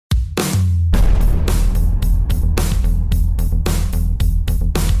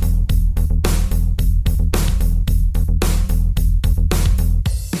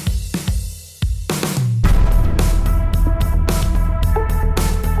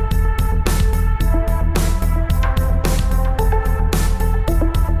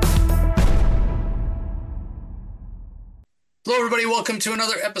welcome to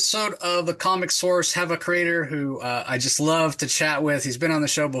another episode of The Comic Source. Have a creator who I just love to chat with. He's been on the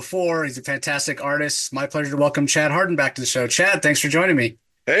show before. He's a fantastic artist. My pleasure to welcome Chad Hardin back to the show. Chad, thanks for joining me.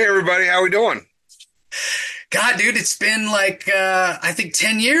 Hey everybody, how we doing? God, dude, it's been like I think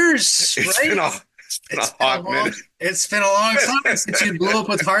 10 years, It's right? been a it's been a It's been a hot long minute. it's been a long time since you blew up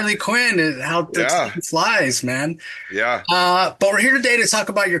with Harley Quinn and how the Yeah, time flies, man. yeah. But we're here today to talk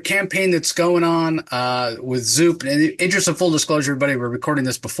about your campaign that's going on with Zoop. And in the interest of full disclosure, everybody, we're recording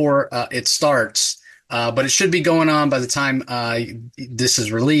this before it starts, but it should be going on by the time this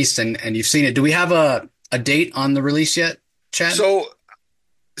is released and you've seen it. Do we have a date on the release yet, Chad?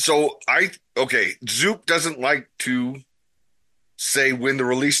 So okay, Zoop doesn't like to say when the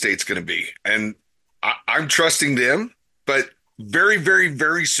release date's going to be, and I'm trusting them, but very, very,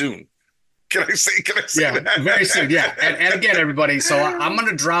 very soon. Can I say Yeah, very soon. Yeah. that? And again, everybody, so I'm going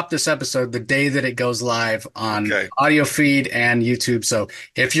to drop this episode the day that it goes live on Okay. audio feed and YouTube. So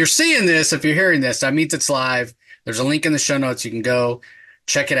if you're seeing this, if you're hearing this, that means it's live. There's a link in the show notes. You can go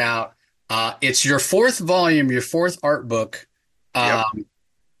check it out. It's your fourth volume, your fourth art book. Yep.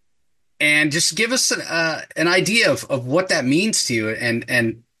 And just give us an idea of what that means to you. And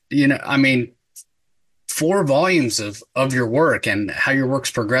I mean, four volumes of your work and how your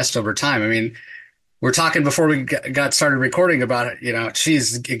work's progressed over time. I mean, we're talking before we got started recording about it.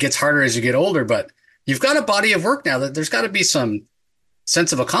 Geez, it gets harder as you get older, but you've got a body of work now that there's got to be some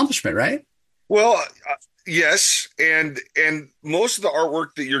sense of accomplishment, right? Well, yes, and most of the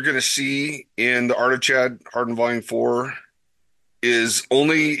artwork that you're going to see in the Art of Chad Hardin Volume 4 is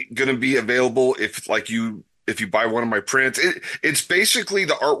only going to be available if you buy one of my prints. It's basically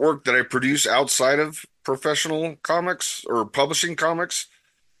the artwork that I produce outside of professional comics or publishing comics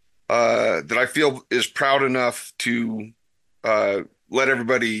that I feel is proud enough to let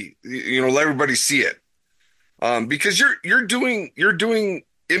everybody let everybody see it. Because you're doing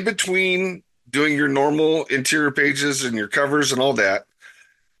in between doing your normal interior pages and your covers and all that.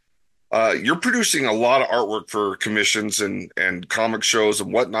 You're producing a lot of artwork for commissions and comic shows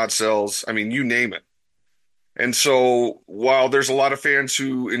and whatnot sells. I mean, you name it. And so while there's a lot of fans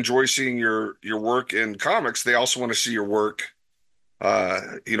who enjoy seeing your work in comics, they also want to see your work,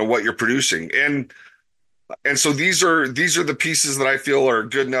 what you're producing. And so these are the pieces that I feel are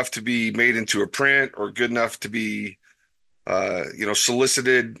good enough to be made into a print or good enough to be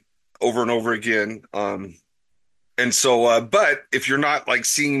solicited over and over again. But if you're not like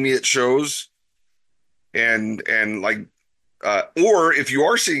seeing me at shows and like, or if you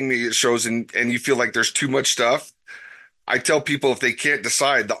are seeing me at shows and you feel like there's too much stuff, I tell people if they can't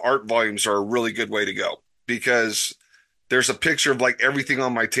decide, the art volumes are a really good way to go because there's a picture of like everything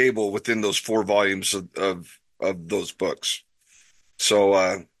on my table within those four volumes of those books.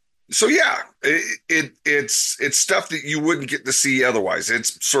 So yeah, it's stuff that you wouldn't get to see otherwise.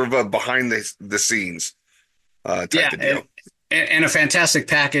 It's sort of a behind the scenes type Yeah. of deal. And a fantastic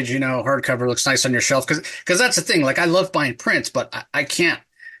package, hardcover looks nice on your shelf. Because that's the thing. Like, I love buying prints, but I can't.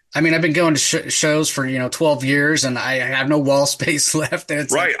 I mean, I've been going to shows for, 12 years and I have no wall space left. And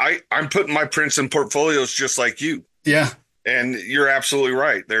it's Right. like, I'm putting my prints in portfolios just like you. yeah. And you're absolutely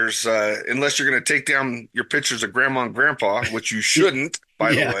right. There's unless you're going to take down your pictures of grandma and grandpa, which you shouldn't,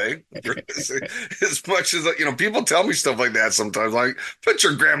 by the Yeah. way. As much as people tell me stuff like that sometimes, like put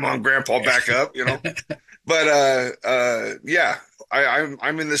your grandma and grandpa back up. But yeah,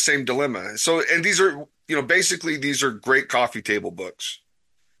 I'm in the same dilemma. So, and these are basically these are great coffee table books.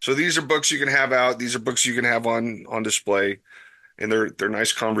 So these are books you can have out. These are books you can have on display, and they're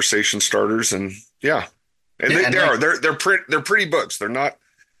nice conversation starters. And yeah. And Yeah, they're pretty books. They're not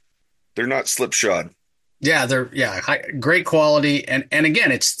slipshod. yeah, great quality. And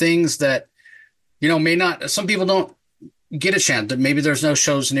again, it's things that, may not, some people don't get a chance that maybe there's no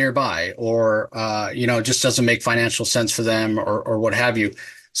shows nearby or, it just doesn't make financial sense for them or what have you.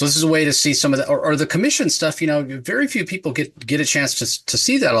 So this is a way to see some of the, or the commission stuff, very few people get a chance to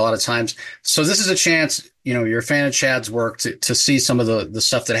see that a lot of times. So this is a chance, you're a fan of Chad's work to see some of the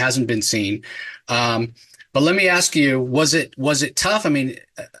stuff that hasn't been seen. But let me ask you, was it tough? I mean,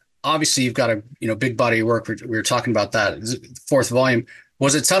 obviously you've got a big body of work. We were talking about that fourth volume.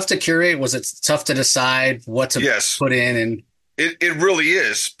 Was it tough to curate? Was it tough to decide what to Yes, put in? And it really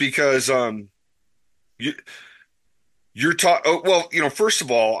is because you're taught. Oh, well, first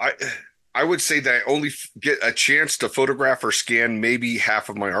of all, I would say that I only get a chance to photograph or scan maybe half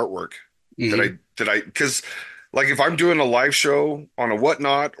of my artwork mhm. that I because like if I'm doing a live show on a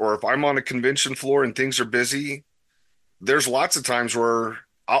whatnot or if I'm on a convention floor and things are busy, there's lots of times where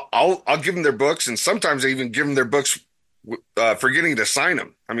I'll give them their books and sometimes I even give them their books forgetting to sign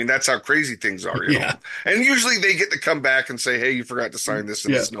them. I mean, that's how crazy things are, you know. Yeah. And usually they get to come back and say, "Hey, you forgot to sign this,"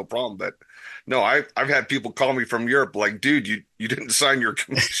 and Yeah. it's no problem. But no, I've had people call me from Europe like, "Dude, you didn't sign your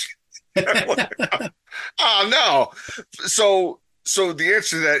commission." I'm like, oh no. So the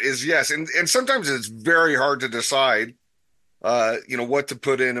answer to that is yes. And sometimes it's very hard to decide what to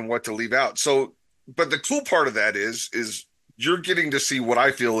put in and what to leave out. So, but the cool part of that is you're getting to see what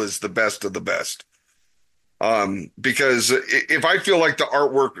I feel is the best of the best. Because if I feel like the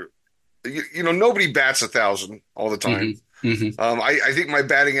artwork, nobody bats 1,000 all the Hmm. time. Hmm. I think my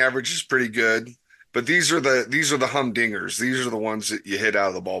batting average is pretty good, but these are the humdingers. These are the ones that you hit out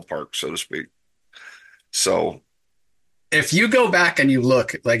of the ballpark, so to speak. So If you go back and you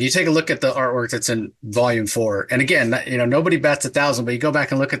look, like you take a look at the artwork that's in volume four, and again, nobody bats 1,000, but you go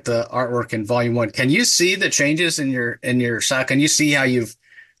back and look at the artwork in volume one, can you see the changes in your style? Can you see how you've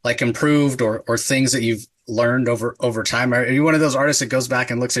like improved or things that you've learned over time? Are you one of those artists that goes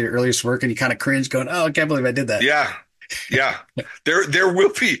back and looks at your earliest work and you kind of cringe going, "Oh, I can't believe I did that." yeah, yeah. There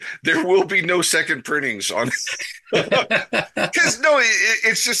will be no second printings on because no,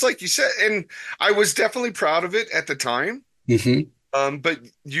 it's just like you said, and I was definitely proud of it at the time. Hmm. But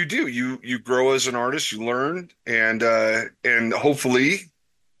you grow as an artist, you learn, and hopefully,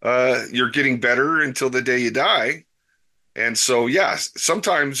 you're getting better until the day you die. And so, yeah,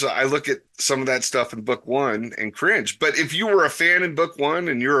 sometimes I look at some of that stuff in book one and cringe. But if you were a fan in book one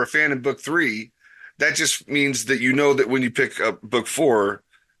and you're a fan in book three, that just means that you know that when you pick up book four,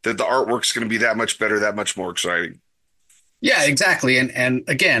 that the artwork's going to be that much better, that much more exciting. Yeah, exactly. And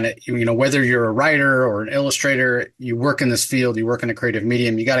again, whether you're a writer or an illustrator, you work in this field, you work in a creative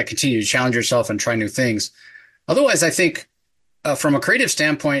medium, you got to continue to challenge yourself and try new things. Otherwise, I think from a creative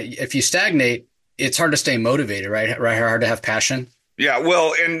standpoint, if you stagnate, it's hard to stay motivated, right? Right, hard to have passion. Yeah,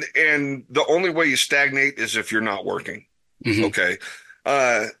 well, and the only way you stagnate is if you're not working. Hmm. Okay.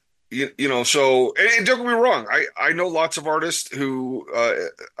 Uh, so and don't get me wrong, I know lots of artists who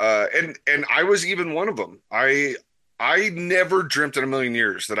and I was even one of them. I never dreamt in a million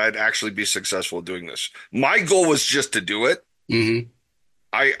years that I'd actually be successful doing this. My goal was just to do it. Hmm.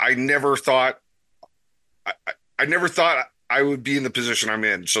 I never thought I never thought I would be in the position I'm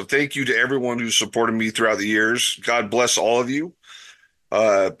in. So thank you to everyone who supported me throughout the years. God bless all of you.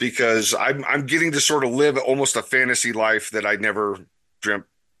 Because I'm getting to sort of live almost a fantasy life that I never dreamt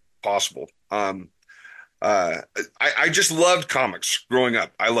possible. Uh, I just loved comics growing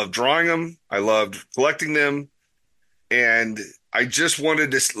up. I loved drawing them. I loved collecting them, and I just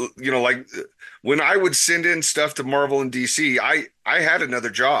wanted to, like when I would send in stuff to Marvel and DC, I had another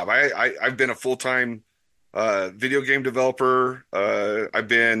job. I've been a full-time video game developer. I've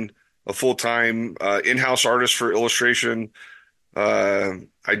been a full-time in-house artist for illustration.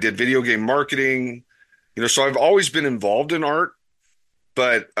 I did video game marketing, so I've always been involved in art,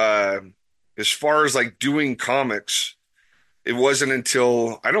 but as far as like doing comics, it wasn't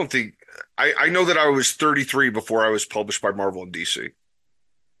until I don't think I know that I was 33 before I was published by Marvel and DC.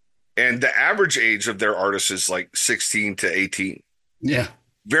 And the average age of their artists is like 16 to 18. Yeah.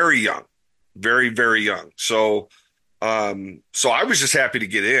 Very young. Very, very young. So I was just happy to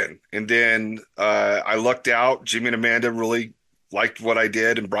get in. And then I lucked out. Jimmy and Amanda really liked what I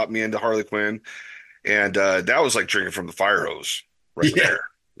did and brought me into Harley Quinn. And that was like drinking from the fire hose right Yeah. there,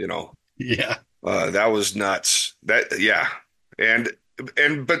 you know. Yeah. That was nuts. Yeah. And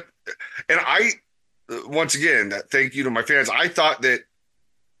but I once again, thank you to my fans. I thought that,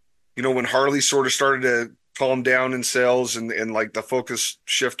 when Harley sort of started to calm down in sales and like the focus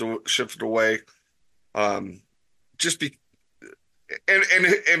shifted away, um, just be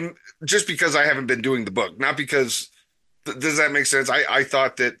and just because I haven't been doing the book, not because does that make sense? I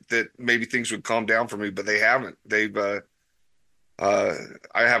thought that maybe things would calm down for me, but they haven't. Uh,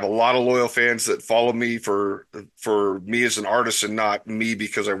 I have a lot of loyal fans that follow me for me as an artist and not me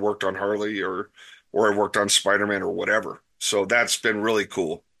because I worked on Harley or I worked on Spider-Man or whatever. So that's been really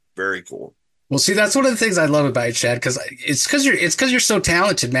cool. Very cool. Well, see, that's one of the things I love about you, Chad, because it's because you're so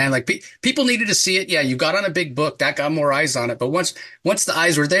talented, man. Like people needed to see it. Yeah, you got on a big book that got more eyes on it, but once the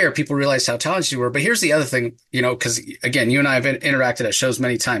eyes were there, people realized how talented you were. But here's the other thing, because again, you and I have interacted at shows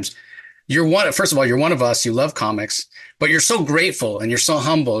many times. First of all, you're one of us. You love comics, but you're so grateful and you're so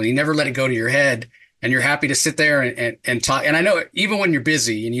humble and you never let it go to your head and you're happy to sit there and talk. And I know even when you're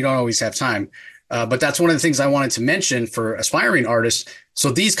busy and you don't always have time, but that's one of the things I wanted to mention for aspiring artists.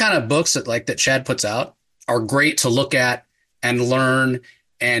 So these kind of books that Chad puts out are great to look at and learn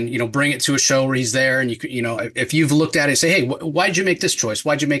and, bring it to a show where he's there. And if you've looked at it, say, hey, why'd you make this choice?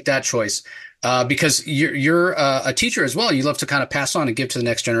 Why'd you make that choice? Because you're a teacher as well. You love to kind of pass on and give to the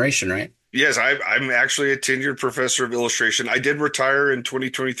next generation, right? Yes, I'm actually a tenured professor of illustration. I did retire in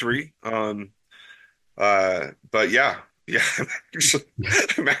 2023. But yeah, actually,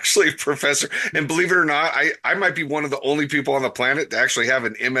 I'm actually a professor. And believe it or not, I might be one of the only people on the planet to actually have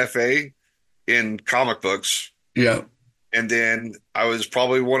an MFA in comic books. Yeah. And then I was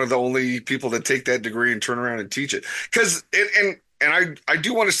probably one of the only people that take that degree and turn around and teach it. Because I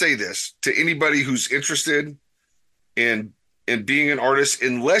do want to say this to anybody who's interested in being an artist,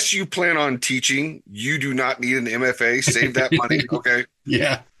 unless you plan on teaching, you do not need an MFA. Save that money, okay?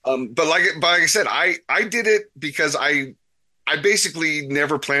 Yeah. But like I said, I did it because I basically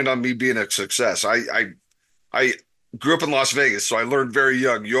never planned on me being a success. I grew up in Las Vegas, so I learned very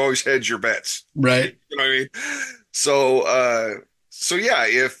young. You always hedge your bets. Right. You know what I mean? So so yeah,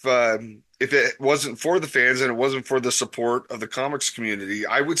 if it wasn't for the fans and it wasn't for the support of the comics community,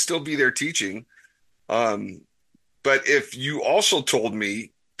 I would still be there teaching. Um, but if you also told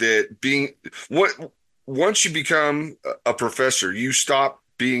me that being what once you become a professor, you stop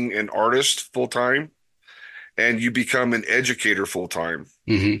being an artist full time and you become an educator full time,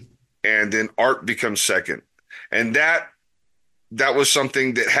 Hmm. and then art becomes second. And that was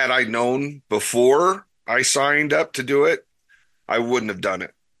something that had I known before I signed up to do it, I wouldn't have done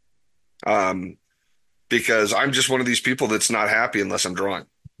it. Um, because I'm just one of these people that's not happy unless I'm drawing.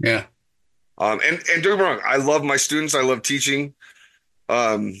 Yeah. And don't get me wrong, I love my students, I love teaching.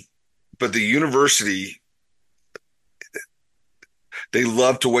 Um, but the university, they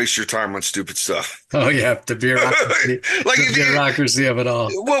love to waste your time on stupid stuff. Oh yeah. Like The if bureaucracy of it all.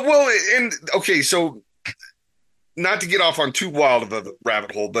 well, and okay, so not to get off on too wild of a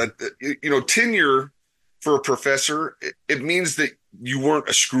rabbit hole, but tenure for a professor, it means that you weren't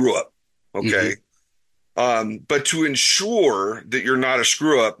a screw up. Okay. Hmm. But to ensure that you're not a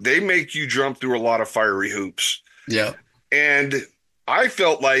screw up, they make you jump through a lot of fiery hoops. Yeah. And I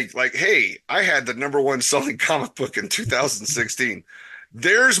felt like, hey, I had the number one selling comic book in 2016.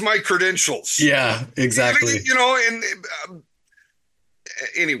 There's my credentials. Yeah. Exactly. And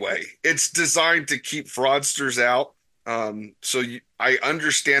anyway, it's designed to keep fraudsters out. I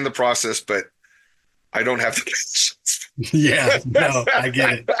understand the process, but I don't have the patience. Yeah. No, I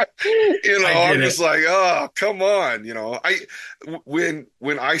get it. I get I'm just it. like, oh, come on.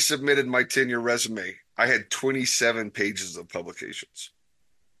 When I submitted my 10-year resume, I had 27 pages of publications.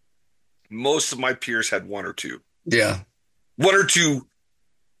 Most of my peers had Yeah. one or two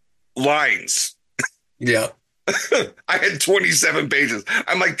lines. Yeah. I had 27 pages.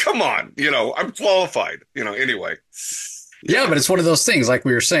 I'm like, come on, I'm qualified, anyway. Yeah, Yeah, but it's one of those things, like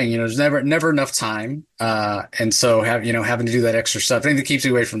we were saying, there's never enough time. And so having to do that extra stuff, I think that keeps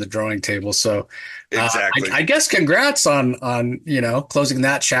you away from the drawing table. So, exactly. I guess congrats on closing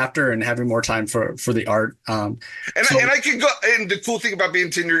that chapter and having more time for the art. And So I can go, and the cool thing about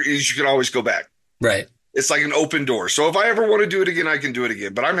being tenure is you can always go back. right. It's like an open door. So if I ever want to do it again, I can do it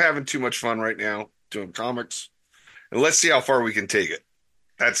again. But I'm having too much fun right now doing comics. And let's see how far we can take it.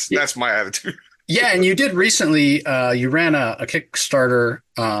 That's my attitude. Yeah, and you did recently, you ran a Kickstarter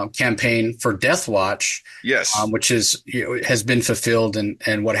campaign for Death Watch, Yes. which has been fulfilled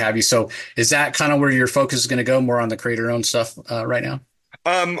and what have you. So is that kind of where your focus is going to go, more on the creator-owned stuff right now?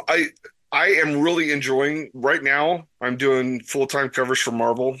 Um, I I am really enjoying right now. I'm doing full-time covers for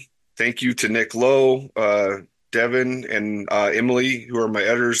Marvel. Thank you to Nick Lowe, Devin, and Emily, who are my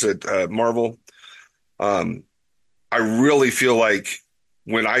editors at Marvel. Um, I really feel like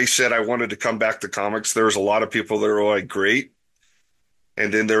when I said I wanted to come back to comics, there was a lot of people that were like, great.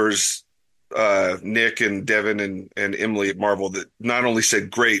 And then there was Nick and Devin and Emily at Marvel that not only said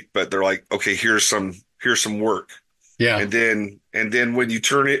great, but they're like, okay, here's some work. Yeah, And then when you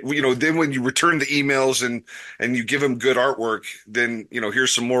turn it, then when you return the emails and you give them good artwork, then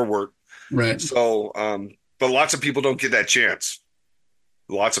here's some more work. right. So, but lots of people don't get that chance.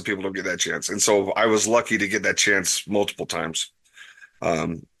 Lots of people don't get that chance, and so I was lucky to get that chance multiple times.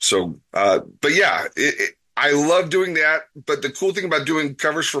 But yeah, I love doing that. But the cool thing about doing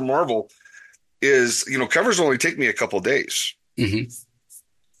covers for Marvel is, covers only take me a couple days, Hmm.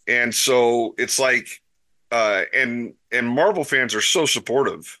 and so it's like, and Marvel fans are so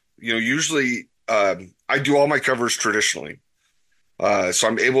supportive. Usually, I do all my covers traditionally, so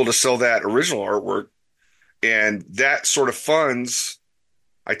I'm able to sell that original artwork, and that sort of funds.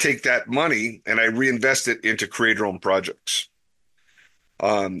 I take that money and I reinvest it into creator-owned projects.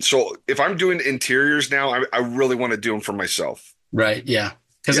 So if I'm doing interiors now, I really want to do them for myself. Right. Yeah.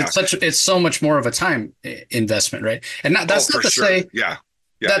 Because Yeah. it's so much more of a time investment, right? And Oh, that's not for to sure. say, Yeah.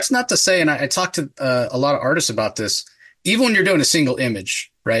 Yeah. and I talked to a lot of artists about this, even when you're doing a single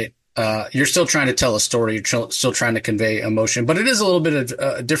image, right? you're still trying to tell a story. You're still trying to convey emotion, but it is a little bit of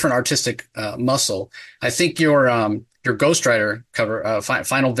a different artistic muscle. I think your Ghost Rider cover,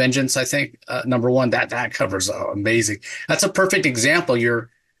 Final Vengeance, I think, number one, that cover's amazing. That's a perfect example.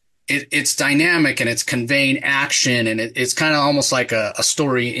 It's dynamic and it's conveying action, and it's kind of almost like a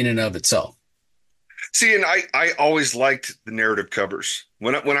story in and of itself. See, and I always liked the narrative covers.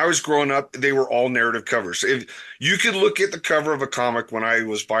 When I was growing up, they were all narrative covers. If you could look at the cover of a comic when I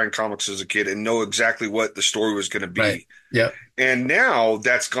was buying comics as a kid and know exactly what the story was going to Right. be. Yep. And now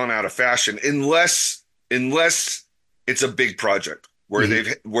that's gone out of fashion unless it's a big project where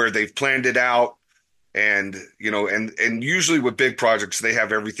Hmm. they've planned it out, and and usually with big projects they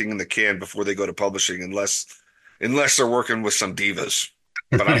have everything in the can before they go to publishing, unless they're working with some divas.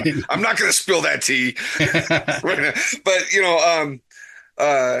 But Right. I'm not going to spill that tea. But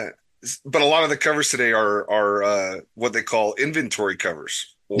uh, but a lot of the covers today are what they call inventory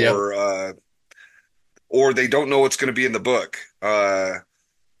covers, Yep. or they don't know what's going to be in the book.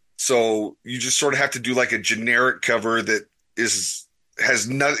 So you just sort of have to do like a generic cover that is has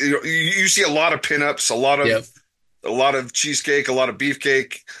not. You see a lot of pinups, Yep. a lot of cheesecake, a lot of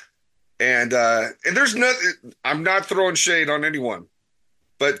beefcake, and there's no. I'm not throwing shade on anyone,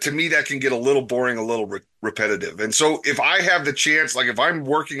 but to me that can get a little boring, a little repetitive. And so if I have the chance, like if I'm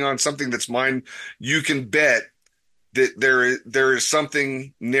working on something that's mine, you can bet that there is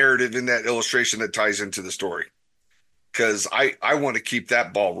something narrative in that illustration that ties into the story, because I want to keep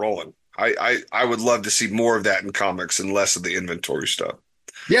that ball rolling. I would love to see more of that in comics and less of the inventory stuff.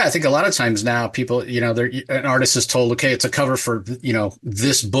 Yeah, I think a lot of times now people, an artist is told, okay, it's a cover for,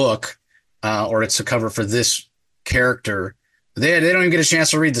 this book, or it's a cover for this character. They don't even get a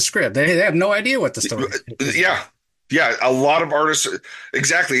chance to read the script. They have no idea what the story is about. Yeah, yeah. A lot of artists,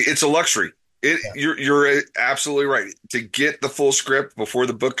 exactly. It's a luxury. Yeah. You're absolutely right. To get the full script before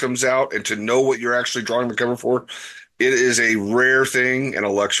the book comes out and to know what you're actually drawing the cover for, it is a rare thing and a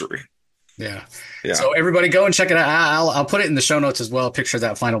luxury. Yeah. Yeah. So everybody go and check it out. I'll put it in the show notes as well. A picture of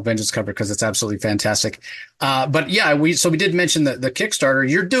that Final Vengeance cover because it's absolutely fantastic. But yeah, we did mention the Kickstarter.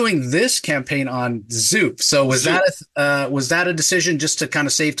 You're doing this campaign on Zoop. So Zoop. was that a decision just to kind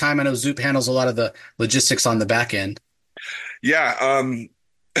of save time? I know Zoop handles a lot of the logistics on the back end. Yeah.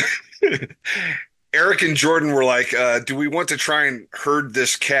 Eric and Jordan were like, do we want to try and herd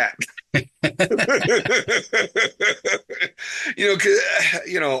this cat?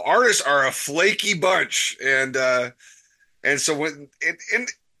 Artists are a flaky bunch, and so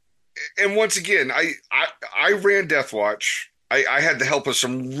and once again, I ran Death Watch. I had the help of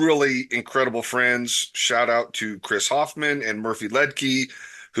some really incredible friends. Shout out to Chris Hoffman and Murphy Ledke,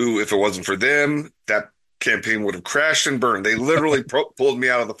 who, if it wasn't for them, that campaign would have crashed and burned. They literally pulled me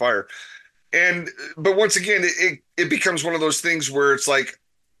out of the fire. And but once again, it becomes one of those things where it's like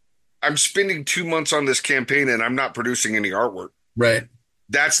I'm spending 2 months on this campaign and I'm not producing any artwork. Right.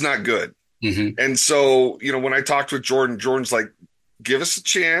 That's not good. Hmm. And so, when I talked with Jordan, Jordan's like, give us a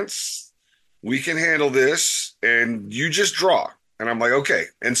chance. We can handle this. And you just draw. And I'm like, okay.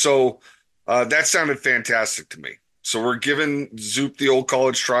 And so that sounded fantastic to me. So we're giving Zoop the old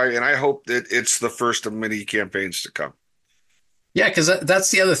college try. And I hope that it's the first of many campaigns to come. Yeah, because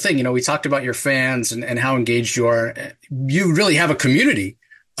that's the other thing. We talked about your fans and how engaged you are. You really have a community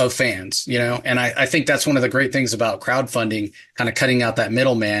of fans, and I think that's one of the great things about crowdfunding, kind of cutting out that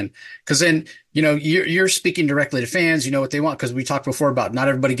middleman. Because then, you're speaking directly to fans, you know what they want. Because we talked before about not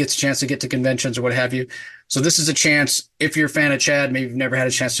everybody gets a chance to get to conventions or what have you. So this is a chance. If you're a fan of Chad, maybe you've never had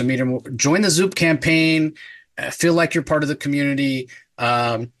a chance to meet him, join the Zoop campaign, feel like you're part of the community.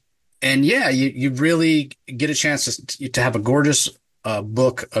 And yeah, you really get a chance to have a gorgeous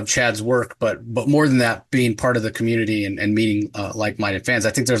book of Chad's work, but more than that, being part of the community and meeting like-minded fans.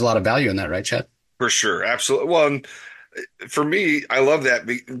 I think there's a lot of value in that, right, Chad? For sure. Absolutely. Well, and for me, I love that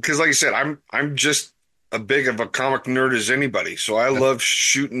because, like I said, I'm just a big of a comic nerd as anybody. So I Yep. love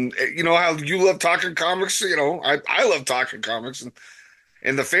shooting. You know how you love talking comics. I love talking comics,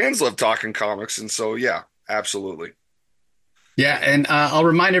 and the fans love talking comics. And so, yeah, absolutely. Yeah, and I'll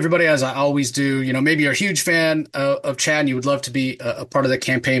remind everybody, as I always do, maybe you're a huge fan of Chad and you would love to be a part of the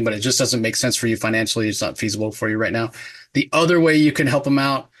campaign, but it just doesn't make sense for you financially. It's not feasible for you right now. The other way you can help him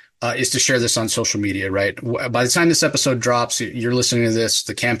out is to share this on social media, right? By the time this episode drops, you're listening to this,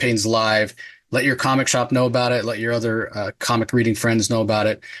 the campaign's live. Let your comic shop know about it. Let your other comic reading friends know about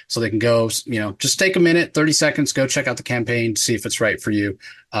it so they can go, just take a minute, 30 seconds, go check out the campaign, see if it's right for you.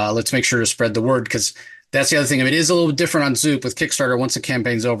 Let's make sure to spread the word because that's the other thing. I mean, it is a little different on Zoop with Kickstarter. Once the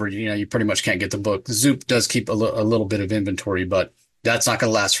campaign's over, you pretty much can't get the book. Zoop does keep a little bit of inventory, but That's not going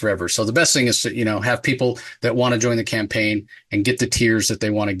to last forever. So the best thing is to, have people that want to join the campaign and get the tiers that they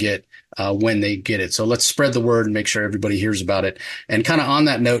want to get when they get it. So let's spread the word and make sure everybody hears about it. And kind of on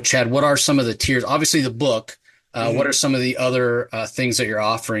that note, Chad, what are some of the tiers? Obviously, the book. What are Mhm. some of the other things that you're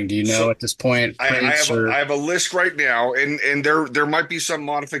offering? Do you know So at this point, I prints have or? I have a list right now, and there might be some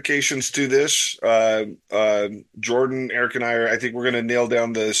modifications to this. Jordan, Eric, and I think we're going to nail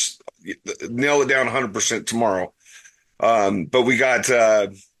it down 100% tomorrow. But we have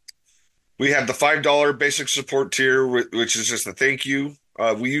the $5 basic support tier, which is just a thank you.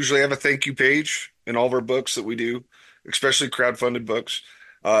 We usually have a thank you page in all of our books that we do, especially crowdfunded books.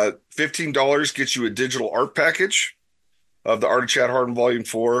 $15 gets you a digital art package of the Art of Chat Hardin Volume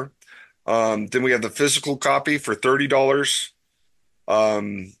 4. Then we have the physical copy for $30.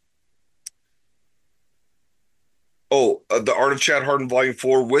 Um, the Art of Chat Hardin Volume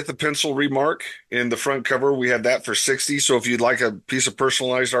 4 with a pencil remark in the front cover. We have that for 60. So if you'd like a piece of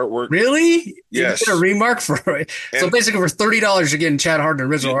personalized artwork, Really? You get a yes. remark for it. So And basically, for $30, you're getting Chad Hardin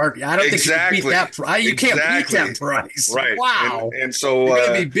original you, art. I don't think you can beat exactly, that. You can't beat exactly. that price. Right. Wow. And so You're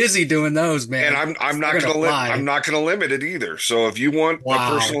going to be busy doing those, and man. I'm They're not going to gonna I'm fly. not gonna limit it either. So if you want a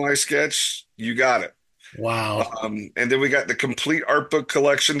Wow. personalized sketch, you got it. Wow. And then we got the complete art book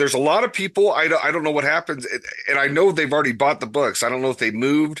collection. There's a lot of people. I don't know what happens, and I know they've already bought the books. I don't know if they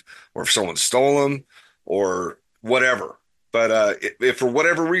moved or if someone stole them or whatever. But if for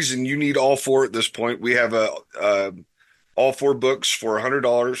whatever reason you need all four at this point, we have all four books for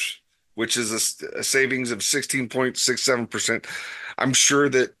 $100, which is a savings of 16.67%. I'm sure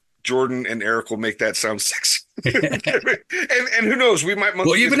that Jordan and Eric will make that sound sexy. And who knows, we might Well,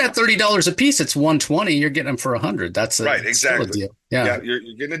 monkey even at $30 a piece, it's 120. You're getting them for 100. right, It's still a exactly. deal. Yeah. Yeah, you're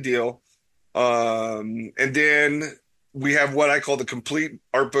getting a deal. And then we have what I call the complete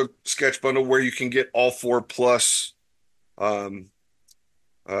art book sketch bundle, where you can get all four um,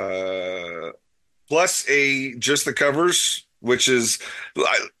 uh, plus a just the covers, which is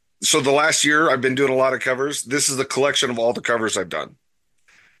so the last year I've been doing a lot of covers. This is the collection of all the covers I've done.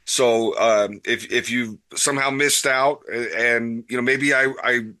 So if you somehow missed out, and maybe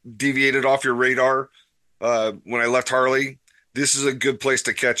I deviated off your radar when I left Harley, this is a good place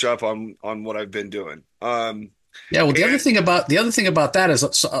to catch up on what I've been doing. Yeah, well, And the other thing about that is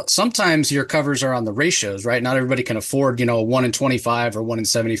sometimes your covers are on the ratios, right? Not everybody can afford, a 1 in 25 or 1 in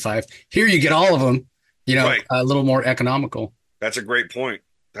 75. Here you get all of them, right, a little more economical. that's a great point.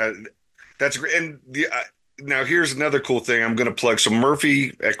 That's great. And now here's another cool thing I'm going to plug. So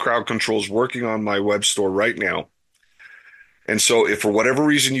Murphy at Crowd Control is working on my web store right now. And so if for whatever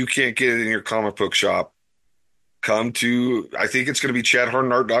reason you can't get it in your comic book shop, come to, I think it's going to be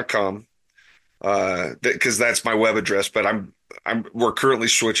chadhardenart.com, because that's my web address, but we're currently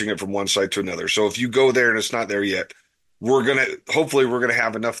switching it from one site to another. So if you go there and it's not there yet, hopefully we're gonna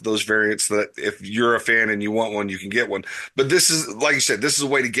have enough of those variants that if you're a fan and you want one, you can get one. But this is, like you said, this is a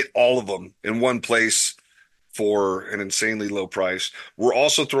way to get all of them in one place for an insanely low price. We're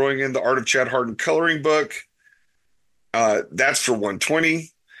also throwing in the Art of Chad Hardin coloring book. That's for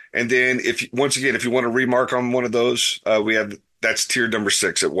 120. And then once again, if you want to remark on one of those, we have that's tier number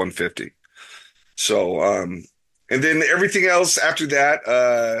 6 at 150. So, and then everything else after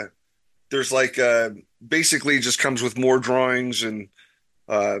that, there's like basically just comes with more drawings and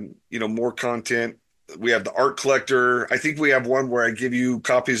more content. We have the art collector. I think we have one where I give you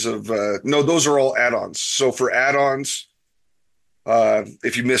copies of no, those are all add-ons. So for add-ons,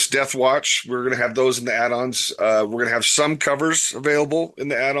 if you missed Death Watch, we're gonna have those in the add-ons. We're gonna have some covers available in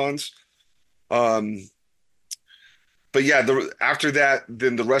the add-ons. Um, but yeah, after that,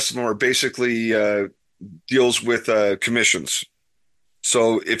 then the rest of them are basically deals with commissions.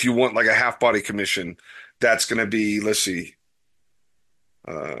 So if you want like a half body commission, that's going to be, let's see,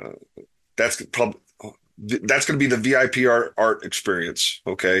 uh, that's probably that's going to be the VIP art experience.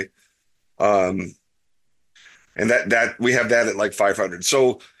 Okay. Um, and that we have that at like 500.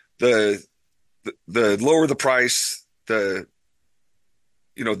 So the the lower the price, the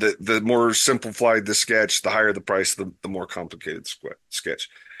more simplified the sketch, the higher the price, the more complicated sketch.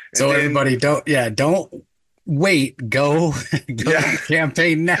 And So then, everybody don't wait, go go to yeah, the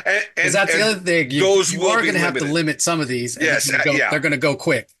campaign now. and Because and, that's the and other thing. You those you will are be going to have to limited. limit some of these and Yes, yeah, they're going to go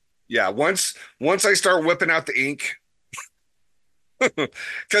quick. yeah. Once I start whipping out the ink,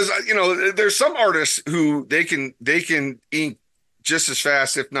 because there's some artists who they can ink just as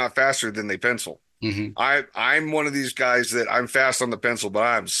fast, if not faster, than they pencil. Hmm. I'm one of these guys that I'm fast on the pencil, but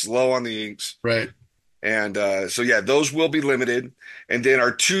I'm slow on the inks. Right. And so yeah, those will be limited. And then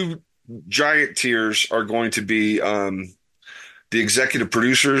our two giant tiers are going to be the executive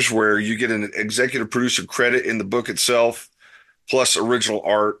producers, where you get an executive producer credit in the book itself. plus original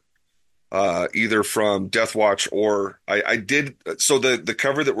art, either from Death Watch or I did. So the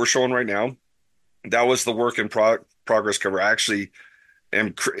cover that we're showing right now, that was the work in progress cover. I actually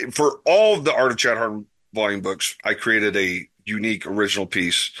am for all of the Art of Chad Hardin volume books. I created a unique original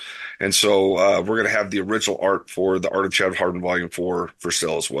piece, and so we're going to have the original art for the Art of Chad Hardin Volume 4 for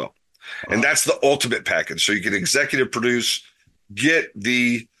sale as well. And Wow. that's the ultimate package. So you can executive produce, get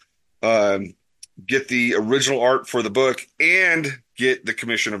the um, get the original art for the book, and get the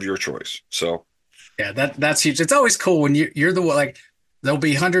commission of your choice. So Yeah, that's huge. It's always cool when you're the one like there'll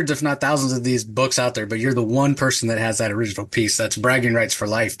be hundreds, if not thousands, of these books out there, but you're the one person that has that original piece. That's bragging rights for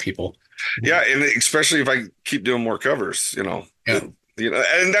life, people. yeah, and especially if I keep doing more covers, Yeah.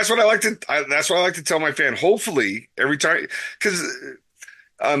 and that's what that's what I like to tell my fan. Hopefully, every time, because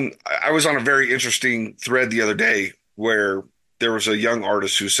I was on a very interesting thread the other day where there was a young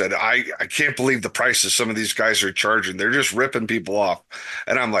artist who said, I can't believe the prices some of these guys are charging. They're just ripping people off.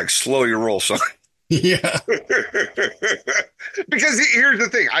 And I'm like, slow your roll, son. Yeah. Because here's the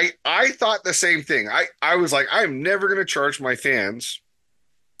thing. I thought the same thing. I was like, I'm never going to charge my fans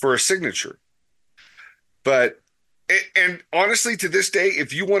for a signature. But, and honestly, to this day,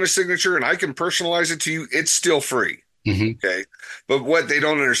 if you want a signature and I can personalize it to you, it's still free. Hmm. Okay. But what they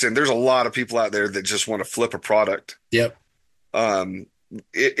don't understand, there's a lot of people out there that just want to flip a product. Yep. Um,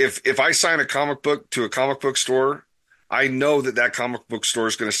 if I sign a comic book to a comic book store, I know that that comic book store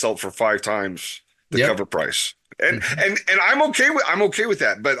is going to sell it for 5 times the Yep. cover price. And Mhm. and I'm okay with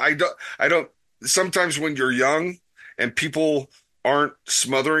that. But I don't sometimes when you're young and people aren't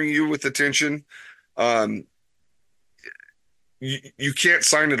smothering you with attention, um, you can't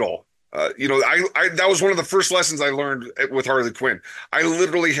sign it all. I that was one of the first lessons I learned with Harley Quinn. I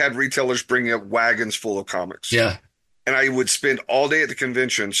literally had retailers bring up wagons full of comics, Yeah. and I would spend all day at the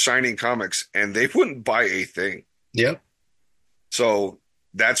convention signing comics, and they wouldn't buy a thing. Yep. So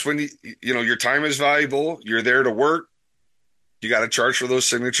that's when your time is valuable. You're there to work. You got to charge for those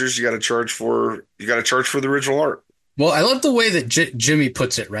signatures. You got to charge for the original art. Well, I love the way that Jimmy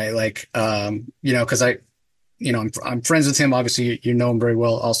puts it, right? Like, because I'm friends with him. Obviously, you know him very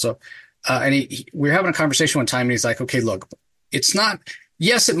well, also. And we were having a conversation one time, and he's like, "Okay, look, it's not.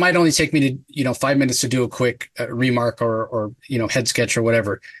 Yes, it might only take me to 5 minutes to do a quick remark or head sketch or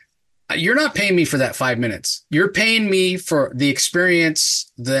whatever. You're not paying me for that 5 minutes. You're paying me for the experience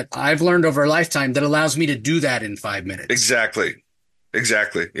that I've learned over a lifetime that allows me to do that in 5 minutes. Exactly.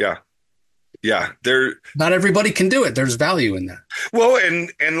 Exactly. Yeah. Yeah. There. Not everybody can do it. There's value in that. Well,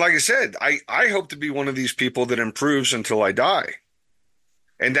 and like I said, I hope to be one of these people that improves until I die,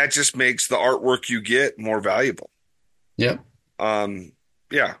 and that just makes the artwork you get more valuable. Yep. Um,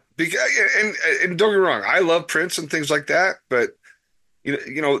 yeah. Because, and don't get me wrong, I love prints and things like that, but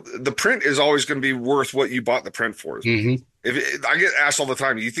the print is always going to be worth what you bought the print for. Hmm. I get asked all the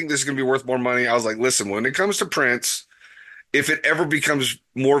time, "You think this is going to be worth more money?" I was like, "Listen, when it comes to prints, if it ever becomes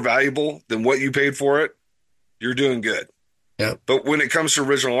more valuable than what you paid for it, you're doing good." Yep. But when it comes to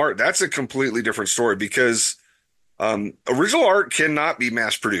original art, that's a completely different story because original art cannot be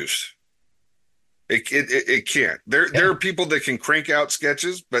mass produced. It can't. There Yeah. are people that can crank out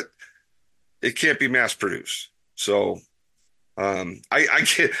sketches, but it can't be mass produced. So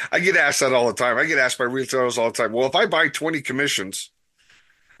I get asked that all the time. I get asked by retailers all the time. Well, if I buy 20 commissions,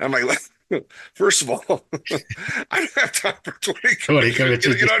 I'm like, first of all, I don't have time for 20 What are you commissions.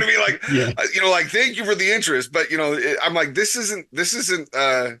 going You to? know what I mean? Like, Yeah. like thank you for the interest, but I'm like,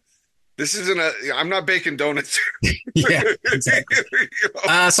 I'm not baking donuts. Yeah. Exactly. You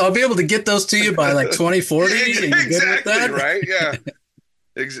know? So I'll be able to get those to you by like 2040, and you're good with Exactly, that? right? Yeah.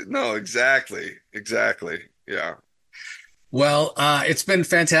 No, exactly. Exactly. Yeah. Well, it's been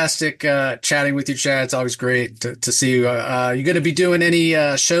fantastic chatting with you, Chad. It's always great to see you. You going to be doing any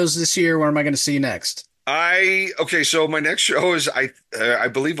shows this year? Where am I going to see you next? Okay, so my next show is I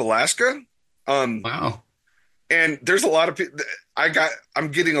believe Alaska. Um Wow. and there's a lot of people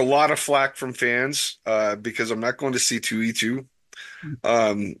I'm getting a lot of flack from fans because I'm not going to see 2E2.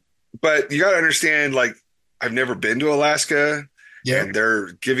 Um but you got to understand, like, I've never been to Alaska, Yep. and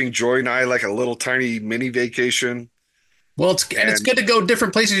they're giving Joy and I like a little tiny mini vacation. Well, it's And good to go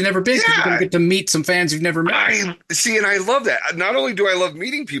different places you've never been because you're going to yeah, get to meet some fans you've never met. I see, and I love that. Not only do I love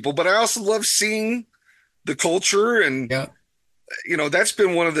meeting people, but I also love seeing the culture, and Yeah. that's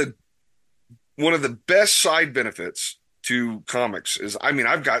been one of the best side benefits to comics is, I mean,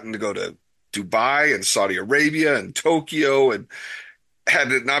 I've gotten to go to Dubai and Saudi Arabia and Tokyo, and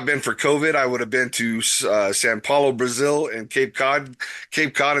had it not been for COVID, I would have been to Sao Paulo, Brazil, and Cape Cod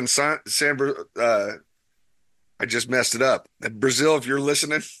and I just messed it up. Brazil, if you're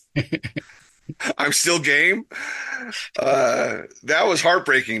listening, I'm still game. That was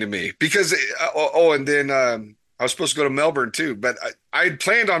heartbreaking to me because and then I was supposed to go to Melbourne too, but I had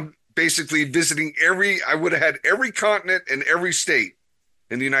planned on basically visiting I would have had every continent and every state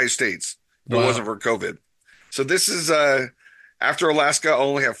in the United States if it wasn't Wow. for COVID. So this is after Alaska, I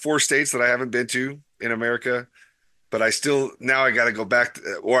only have 4 states that I haven't been to in America, but I still now I got to go back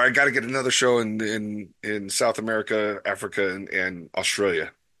or I got to get another show in South America, Africa, and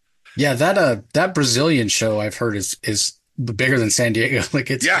Australia. Yeah, that Brazilian show I've heard is bigger than San Diego.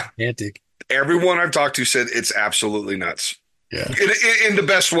 Like it's Yeah, gigantic. everyone I've talked to said it's absolutely nuts Yeah. in the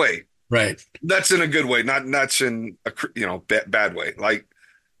best way. Right. Nuts in a good way, not nuts in a bad way. Like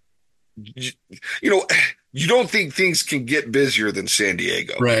you, you know, you don't think things can get busier than San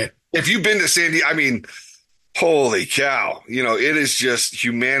Diego. Right. If you've been to San Diego, I mean, holy cow! It is just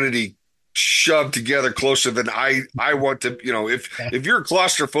humanity shoved together closer than I want to. Yeah. If you're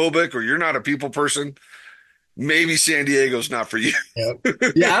claustrophobic or you're not a people person, maybe San Diego's not for you. Yeah.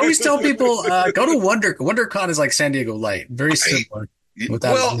 Yeah. I always tell people go to WonderCon is like San Diego Light, very I, similar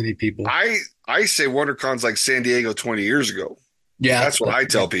without as well, many people. I say WonderCon's like San Diego 20 years ago. Yeah. That's what I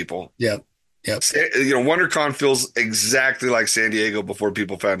tell people. Yeah. Yep. WonderCon feels exactly like San Diego before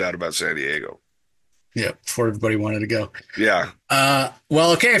people found out about San Diego. Yeah. Before everybody wanted to go. Yeah.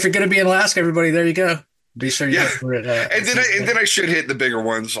 Well, okay. If you're going to be in Alaska, everybody, there you go. Be sure you Yeah. look for it. And then I should hit the bigger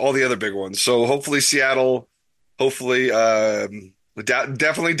ones, all the other big ones. So hopefully Seattle, hopefully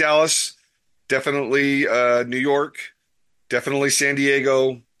definitely Dallas, definitely New York, definitely San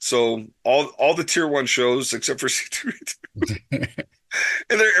Diego. So all the tier one shows except for C3.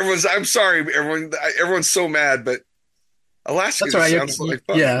 And everyone's I'm sorry, everyone's so mad, but Alaska That's all just right. sounds like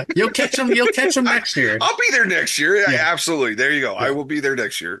fun. Yeah. You'll catch them. You'll catch them next year. I'll be there next year. Yeah, Yeah. absolutely. There you go. Yeah. I will be there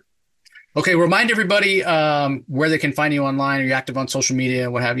next year. Okay. Remind everybody where they can find you online. Are you active on social media?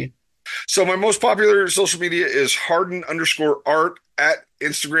 What have you? So my most popular social media is Hardin_art at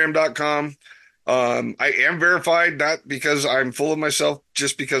Instagram.com. I am verified, not because I'm full of myself,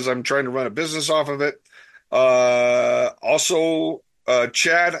 just because I'm trying to run a business off of it. Also,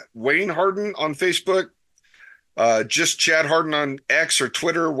 Chad Wayne Hardin on Facebook. Just Chad Hardin on X or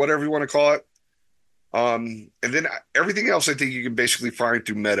Twitter, whatever you want to call it. And then everything else, I think you can basically find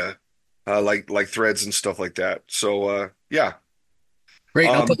through Meta, like threads and stuff like that. So, yeah. Great.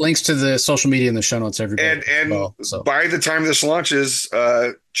 I'll Um, put links to the social media in the show notes, everybody, as and well. So, by the time this launches,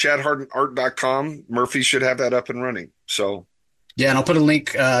 ChadHardinArt.com, Murphy should have that up and running. So, yeah, and I'll put a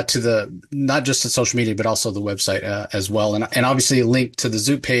link to not just the social media, but also the website as well. And obviously a link to the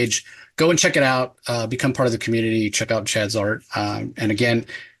Zoop page. Go and check it out. Become part of the community. Check out Chad's art. And again,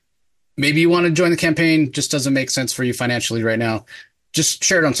 maybe you want to join the campaign, just doesn't make sense for you financially right now. Just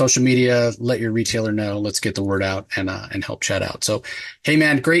share it on social media. Let your retailer know. Let's get the word out and help Chad out. So, hey,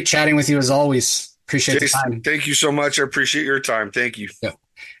 man, great chatting with you as always. Appreciate the Jason, time. thank you so much. I appreciate your time. Thank you. Yeah.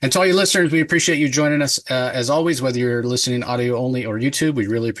 And to all you listeners, we appreciate you joining us as always, whether you're listening audio only or YouTube. We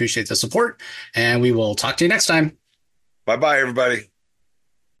really appreciate the support, and we will talk to you next time. Bye-bye, everybody.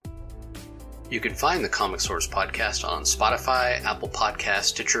 You can find the Comic Source podcast on Spotify, Apple Podcasts,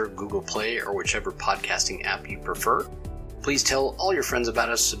 Stitcher, Google Play, or whichever podcasting app you prefer. Please tell all your friends about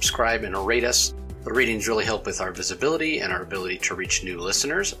us, subscribe, and rate us. The ratings really help with our visibility and our ability to reach new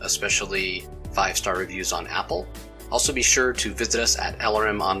listeners, especially 5-star reviews on Apple. Also be sure to visit us at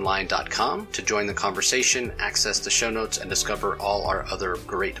lrmonline.com to join the conversation, access the show notes, and discover all our other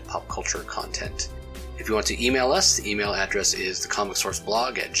great pop culture content. If you want to email us, the email address is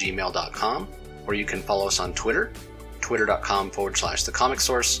thecomicsourceblog@gmail.com, or you can follow us on Twitter,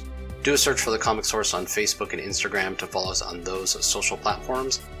 twitter.com/thecomicsource. Do a search for The Comic Source on Facebook and Instagram to follow us on those social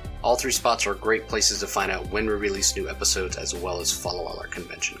platforms. All 3 spots are great places to find out when we release new episodes, as well as follow all our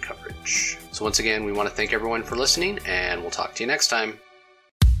convention coverage. So once again, we want to thank everyone for listening, and we'll talk to you next time.